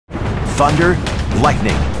thunder,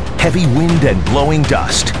 lightning, heavy wind and blowing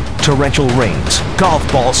dust, torrential rains,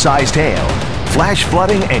 golf ball-sized hail, flash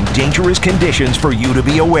flooding, and dangerous conditions for you to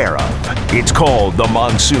be aware of. It's called the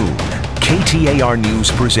Monsoon. KTAR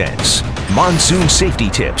News presents Monsoon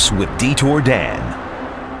Safety Tips with Detour Dan.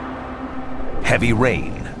 Heavy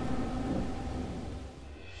rain.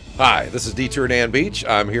 Hi, this is Detour Dan Beach.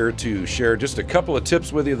 I'm here to share just a couple of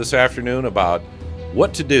tips with you this afternoon about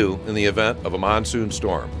what to do in the event of a monsoon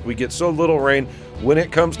storm. We get so little rain. When it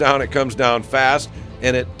comes down fast,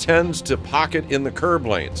 and it tends to pocket in the curb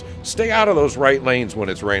lanes. Stay out of those right lanes when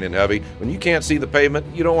it's raining heavy. When you can't see the pavement,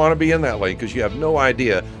 you don't want to be in that lane because you have no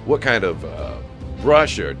idea what kind of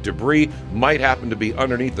brush or debris might happen to be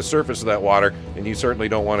underneath the surface of that water, and you certainly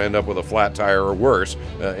don't want to end up with a flat tire or worse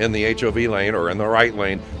in the HOV lane or in the right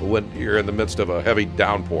lane when you're in the midst of a heavy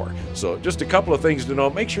downpour. So just a couple of things to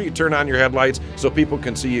know. Make sure you turn on your headlights so people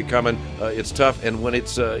can see you coming. It's tough, and when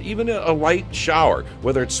it's even a light shower,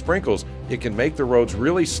 whether it's sprinkles, it can make the roads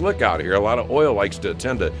really slick out here. A lot of oil likes to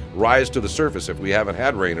tend to rise to the surface if we haven't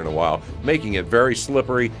had rain in a while, making it very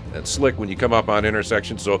slippery and slick when you come up on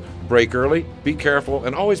intersections. So brake early, be careful,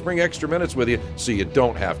 and always bring extra minutes with you so you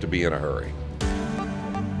don't have to be in a hurry.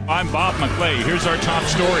 I'm Bob McClay. Here's our top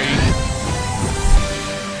story.